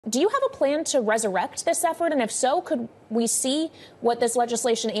Do you have a plan to resurrect this effort? And if so, could we see what this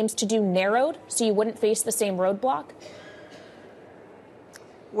legislation aims to do narrowed so you wouldn't face the same roadblock?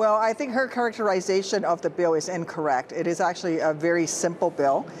 Well, I think her characterization of the bill is incorrect. It is actually a very simple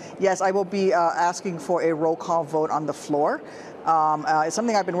bill. Yes, I will be asking for a roll call vote on the floor. It's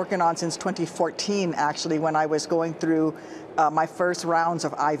something I've been working on since 2014, actually, when I was going through my first rounds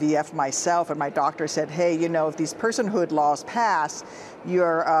of IVF myself, and my doctor said, hey, you know, if these personhood laws pass,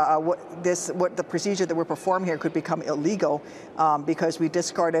 the procedure that we're performing here could become illegal because we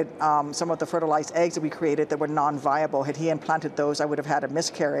discarded some of the fertilized eggs that we created that were non-viable. Had he implanted those, I would have had a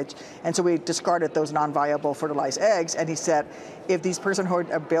miscarriage. And so we discarded those non-viable fertilized eggs. And he said, if these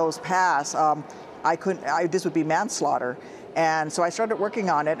personhood bills pass, this would be manslaughter. And so I started working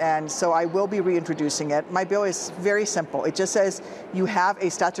on it, and so I will be reintroducing it. My bill is very simple. It just says you have a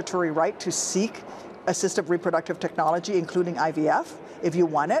statutory right to seek assistive reproductive technology, including IVF, if you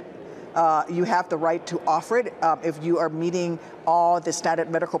want it. You have the right to offer it if you are meeting all the standard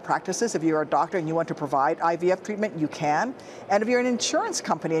medical practices. If you're a doctor and you want to provide IVF treatment, you can. And if you're an insurance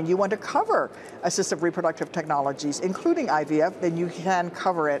company and you want to cover assistive reproductive technologies, including IVF, then you can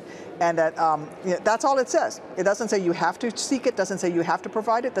cover it. And that's all it says. It doesn't say you have to seek it, doesn't say you have to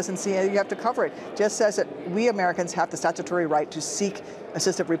provide it, doesn't say you have to cover it. It just says that we Americans have the statutory right to seek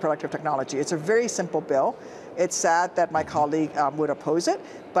assistive reproductive technology. It's a very simple bill. It's sad that my colleague would oppose it,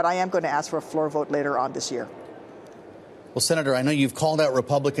 but I am going to ask for a floor vote later on this year. Well, Senator, I know you've called out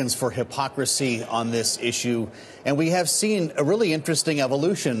Republicans for hypocrisy on this issue, and we have seen a really interesting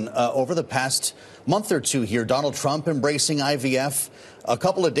evolution over the past month or two here. Donald Trump embracing IVF a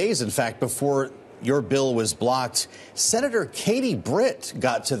couple of days, in fact, before your bill was blocked. Senator Katie Britt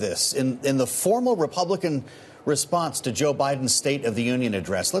got to this in the formal Republican response to Joe Biden's State of the Union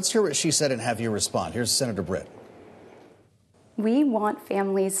address. Let's hear what she said and have you respond. Here's Senator Britt. We want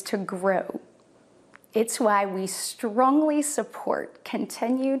families to grow. It's why we strongly support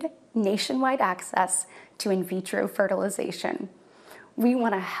continued nationwide access to in vitro fertilization. We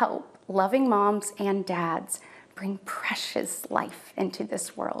want to help loving moms and dads bring precious life into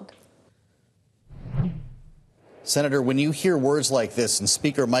this world. Senator, when you hear words like this and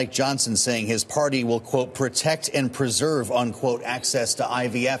Speaker Mike Johnson saying his party will, quote, protect and preserve, unquote, access to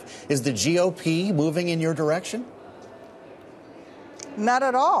IVF, is the GOP moving in your direction? Not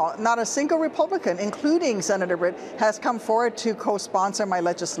at all. Not a single Republican, including Senator Britt, has come forward to co-sponsor my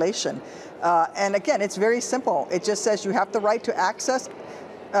legislation. And again, it's very simple. It just says you have the right to access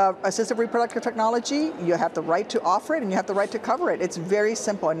assistive reproductive technology, you have the right to offer it, and you have the right to cover it. It's very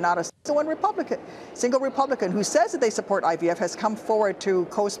simple, and not a single Republican who says that they support IVF has come forward to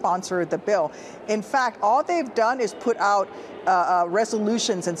co-sponsor the bill. In fact, all they've done is put out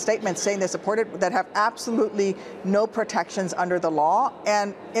resolutions and statements saying they support it that have absolutely no protections under the law.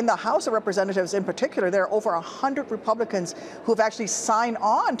 And in the House of Representatives in particular, there are over 100 Republicans who have actually signed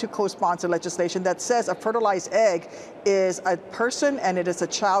on to co-sponsor legislation that says a fertilized egg is a person and it is a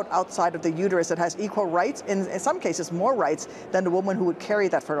child outside of the uterus that has equal rights, in some cases more rights, than the woman who would carry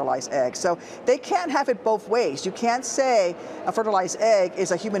that fertilized egg. So they can't have it both ways. You can't say a fertilized egg is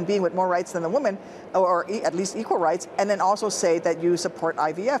a human being with more rights than the woman, or at least equal rights, and then also say that you support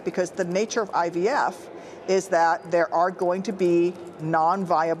IVF, because the nature of IVF is that there are going to be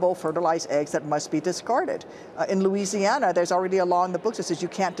non-viable fertilized eggs that must be discarded. In Louisiana, there's already a law in the books that says you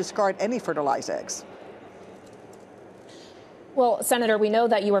can't discard any fertilized eggs. Well, Senator, we know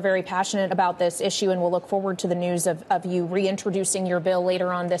that you are very passionate about this issue, and we'll look forward to the news of you reintroducing your bill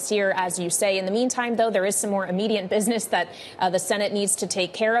later on this year, as you say. In the meantime, though, there is some more immediate business that the Senate needs to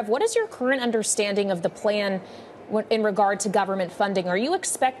take care of. What is your current understanding of the plan in regard to government funding? Are you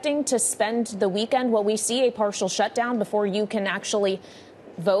expecting to spend the weekend while we see a partial shutdown before you can actually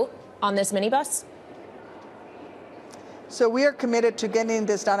vote on this minibus? So we are committed to getting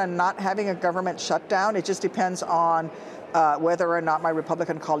this done and not having a government shutdown. It just depends on whether or not my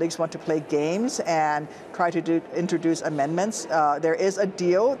Republican colleagues want to play games and try to introduce amendments. There is a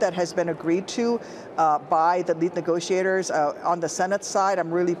deal that has been agreed to by the lead negotiators on the Senate side. I'm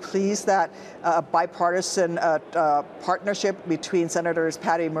really pleased that a bipartisan partnership between Senators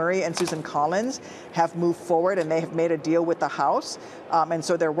Patty Murray and Susan Collins have moved forward, and they have made a deal with the House. And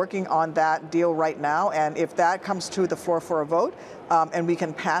so they're working on that deal right now. And if that comes to the floor for a vote, and we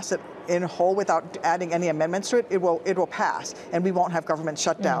can pass it in whole without adding any amendments to it, it will pass, and we won't have government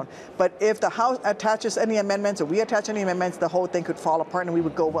shutdown. But if the House attaches any amendments, or we attach any amendments, the whole thing could fall apart, and we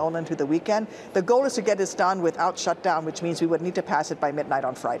would go well into the weekend. The goal is to get this done without shutdown, which means we would need to pass it by midnight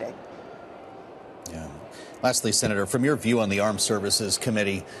on Friday. Yeah. Lastly, Senator, from your view on the Armed Services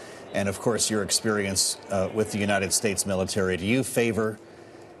Committee, and of course your experience with the United States military, do you favor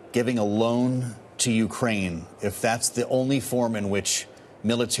giving a loan to Ukraine, if that's the only form in which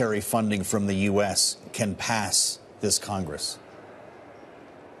military funding from the U.S. can pass this Congress?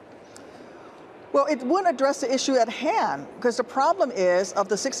 Well, it wouldn't address the issue at hand, because the problem is, of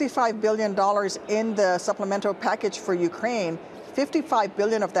the $65 billion in the supplemental package for Ukraine, $55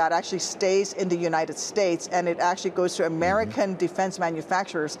 billion of that actually stays in the United States, and it actually goes to American defense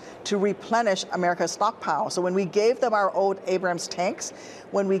manufacturers to replenish America's stockpile. So when we gave them our old Abrams tanks,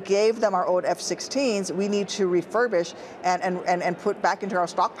 when we gave them our old F-16s, we need to refurbish and put back into our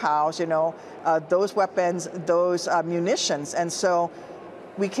stockpiles, those weapons, those munitions. And so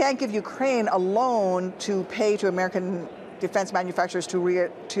we can't give Ukraine a loan to pay to American defense manufacturers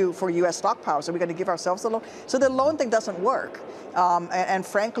for U.S. stockpiles. So we're going to give ourselves a loan. So the loan thing doesn't work. And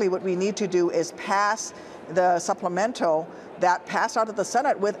frankly, what we need to do is pass the supplemental that passed out of the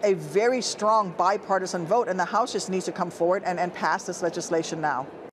Senate with a very strong bipartisan vote. And the House just needs to come forward and pass this legislation now.